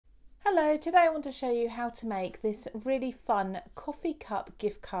Hello, today I want to show you how to make this really fun coffee cup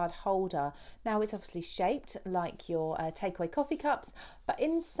gift card holder. Now it's obviously shaped like your takeaway coffee cups, but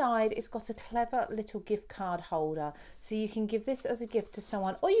inside it's got a clever little gift card holder. So you can give this as a gift to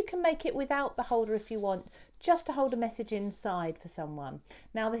someone, or you can make it without the holder if you want, just to hold a message inside for someone.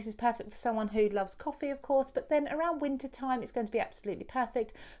 Now this is perfect for someone who loves coffee, of course, but then around winter time it's going to be absolutely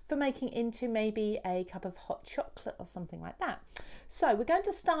perfect for making into maybe a cup of hot chocolate or something like that. So we're going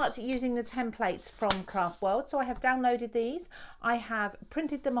to start using the templates from CraftWorld. So I have downloaded these, I have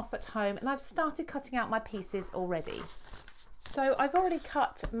printed them off at home, and I've started cutting out my pieces already. So I've already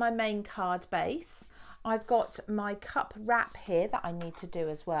cut my main card base. I've got my cup wrap here that I need to do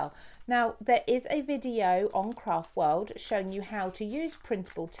as well. Now there is a video on CraftWorld showing you how to use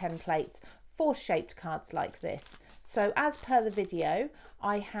printable templates for shaped cards like this. So as per the video,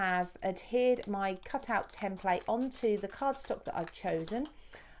 I have adhered my cutout template onto the cardstock that I've chosen.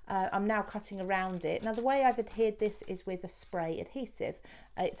 I'm now cutting around it. Now the way I've adhered this is with a spray adhesive.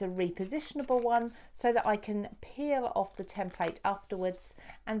 It's a repositionable one so that I can peel off the template afterwards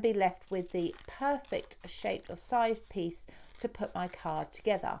and be left with the perfect shaped or sized piece to put my card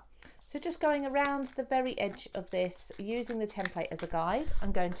together. So just going around the very edge of this, using the template as a guide,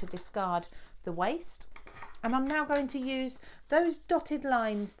 I'm going to discard the waste. And I'm now going to use those dotted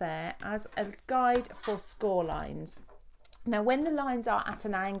lines there as a guide for score lines. Now when the lines are at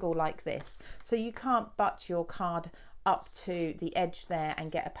an angle like this, so you can't butt your card up to the edge there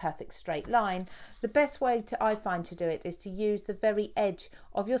and get a perfect straight line, the best way I find to do it is to use the very edge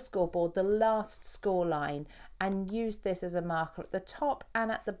of your scoreboard, the last score line, and use this as a marker at the top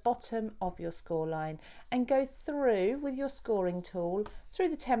and at the bottom of your score line, and go through with your scoring tool through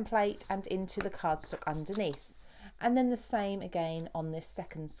the template and into the cardstock underneath. And then the same again on this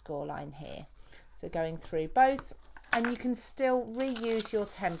second score line here. So going through both, and you can still reuse your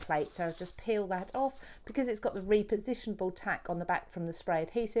template. So I've just peeled that off because it's got the repositionable tack on the back from the spray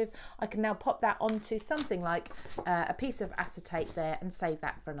adhesive. I can now pop that onto something like a piece of acetate there and save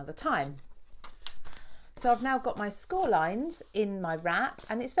that for another time. So I've now got my score lines in my wrap,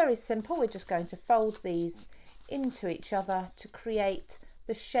 and it's very simple. We're just going to fold these into each other to create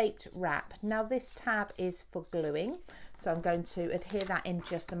the shaped wrap. Now this tab is for gluing, so I'm going to adhere that in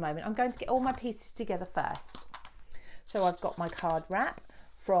just a moment. I'm going to get all my pieces together first. So I've got my card wrap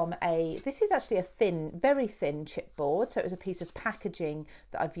from this is actually a thin, very thin chipboard. So it was a piece of packaging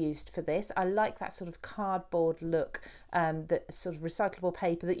that I've used for this. I like that sort of cardboard look, that sort of recyclable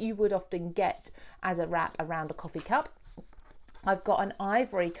paper that you would often get as a wrap around a coffee cup. I've got an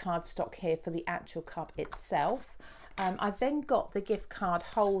ivory cardstock here for the actual cup itself. I've then got the gift card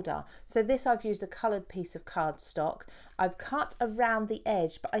holder. So this I've used a coloured piece of cardstock. I've cut around the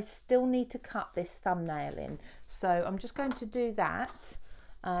edge, but I still need to cut this thumbnail in. So I'm just going to do that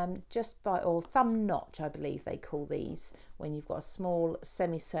or thumb notch, I believe they call these, when you've got a small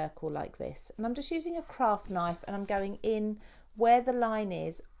semicircle like this. And I'm just using a craft knife, and I'm going in where the line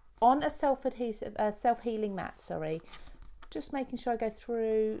is on a self-healing mat, just making sure I go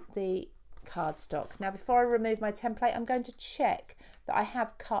through the cardstock. Now before I remove my template, I'm going to check that I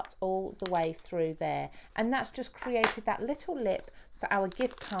have cut all the way through there, and that's just created that little lip for our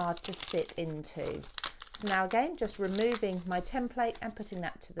gift card to sit into. So now again, just removing my template and putting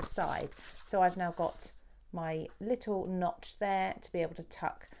that to the side. So I've now got my little notch there to be able to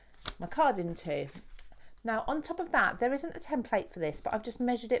tuck my card into. Now on top of that, there isn't a template for this, but I've just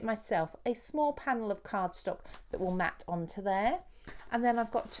measured it myself, a small panel of cardstock that will mat onto there. And then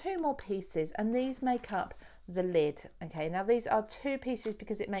I've got two more pieces, and these make up the lid. Okay, now these are two pieces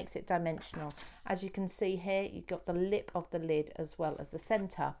because it makes it dimensional. As you can see here, you've got the lip of the lid as well as the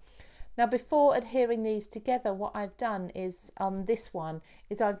center. Now before adhering these together, what I've done is on this one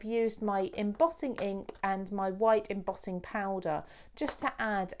is I've used my embossing ink and my white embossing powder just to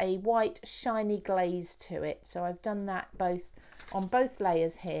add a white shiny glaze to it. So I've done that on both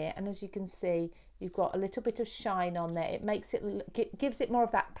layers here, and as you can see, you've got a little bit of shine on there. It makes it, gives it more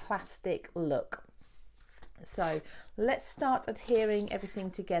of that plastic look. So let's start adhering everything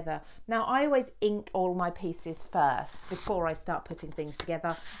together. Now I always ink all my pieces first before I start putting things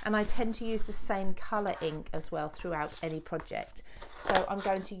together, and I tend to use the same colour ink as well throughout any project. So I'm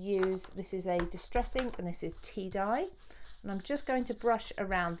going to use, this is a distress ink and this is tea dye, and I'm just going to brush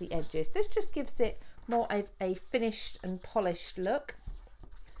around the edges. This just gives it more of a finished and polished look.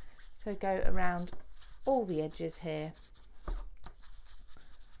 So go around all the edges here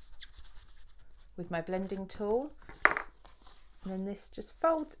with my blending tool, and then this just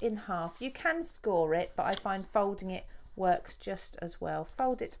folds in half. You can score it, but I find folding it works just as well.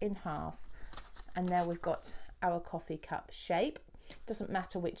 Fold it in half, and now we've got our coffee cup shape. Doesn't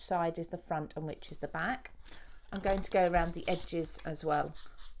matter which side is the front and which is the back. I'm going to go around the edges as well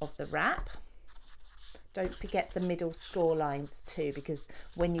of the wrap. Don't forget the middle score lines too, because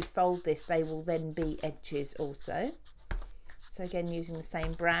when you fold this, they will then be edges also. So again, using the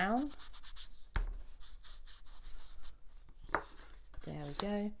same brown. There we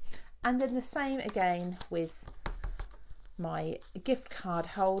go. And then the same again with my gift card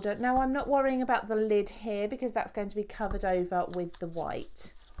holder. Now I'm not worrying about the lid here because that's going to be covered over with the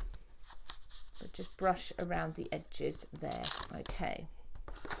white. But just brush around the edges there. Okay.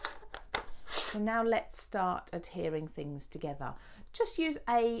 So now let's start adhering things together. Just use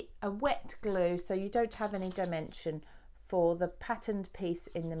a wet glue so you don't have any dimension for the patterned piece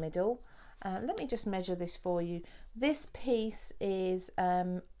in the middle. Let me just measure this for you. This piece is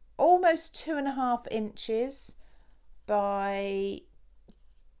almost 2.5 inches by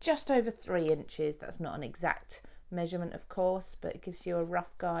just over 3 inches. That's not an exact measurement, of course, but it gives you a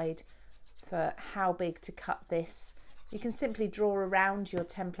rough guide for how big to cut this. You can simply draw around your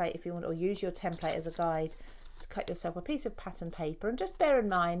template if you want, or use your template as a guide to cut yourself a piece of pattern paper. And just bear in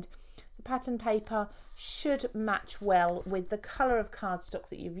mind, the pattern paper should match well with the colour of cardstock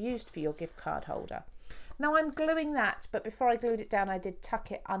that you've used for your gift card holder. Now I'm gluing that, but before I glued it down, I did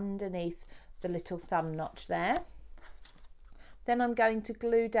tuck it underneath the little thumb notch there. Then I'm going to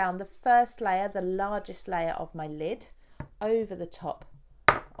glue down the first layer, the largest layer of my lid, over the top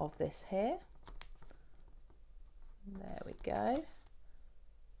of this here. There we go.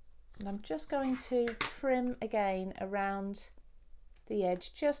 And I'm just going to trim again around the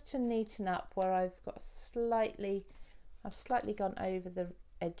edge just to neaten up where I've slightly gone over the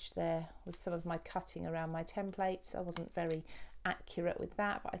edge there with some of my cutting around my templates. I wasn't very accurate with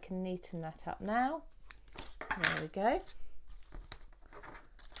that, but I can neaten that up now. There we go.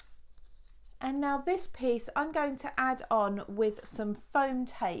 And now this piece I'm going to add on with some foam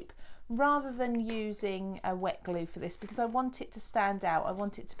tape rather than using a wet glue for this, because I want it to stand out. I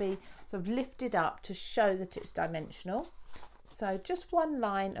want it to be sort of lifted up to show that it's dimensional. So just one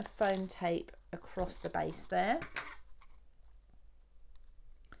line of foam tape across the base there.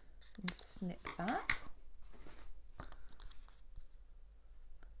 And snip that.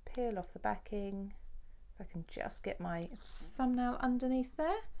 Peel off the backing. If I can just get my thumbnail underneath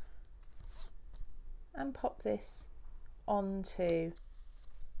there. And pop this onto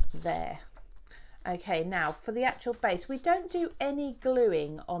there. Okay, now for the actual base, we don't do any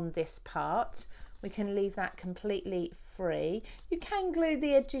gluing on this part. We can leave that completely free. You can glue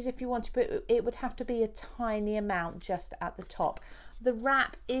the edges if you want to, but it would have to be a tiny amount just at the top. The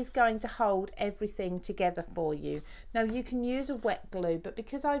wrap is going to hold everything together for you. Now you can use a wet glue, but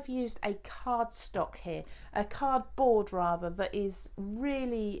because I've used a cardstock here, a cardboard rather, that is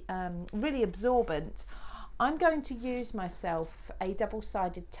really, really absorbent, I'm going to use myself a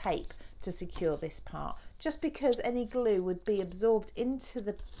double-sided tape to secure this part, just because any glue would be absorbed into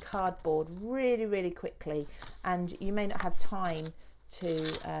the cardboard really, really quickly, and you may not have time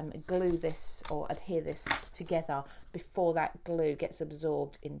to glue this or adhere this together before that glue gets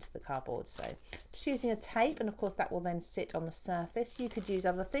absorbed into the cardboard. So just using a tape, and of course that will then sit on the surface. You could use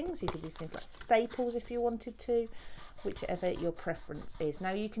other things. You could use things like staples if you wanted to, whichever your preference is.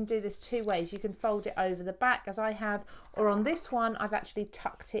 Now you can do this two ways. You can fold it over the back as I have, or on this one I've actually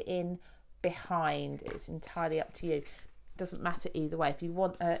tucked it in behind. It's entirely up to you. Doesn't matter either way. If you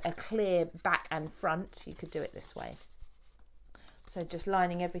want a clear back and front, you could do it this way. So just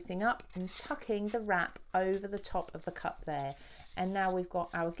lining everything up and tucking the wrap over the top of the cup there. And now we've got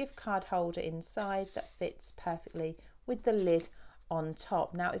our gift card holder inside that fits perfectly with the lid on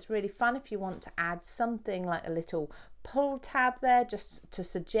top. Now it's really fun if you want to add something like a little pull tab there, just to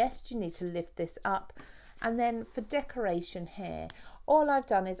suggest you need to lift this up. And then for decoration here, all I've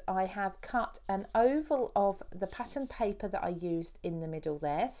done is I have cut an oval of the pattern paper that I used in the middle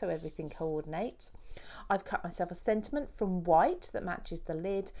there, so everything coordinates. I've cut myself a sentiment from white that matches the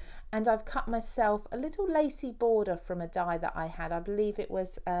lid, and I've cut myself a little lacy border from a die that I had. I believe it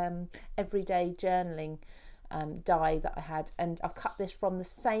was everyday journaling die that I had, and I've cut this from the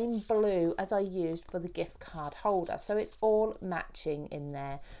same blue as I used for the gift card holder, so it's all matching in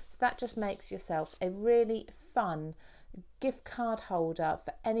there. So that just makes yourself a really fun gift card holder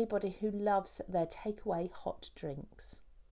for anybody who loves their takeaway hot drinks.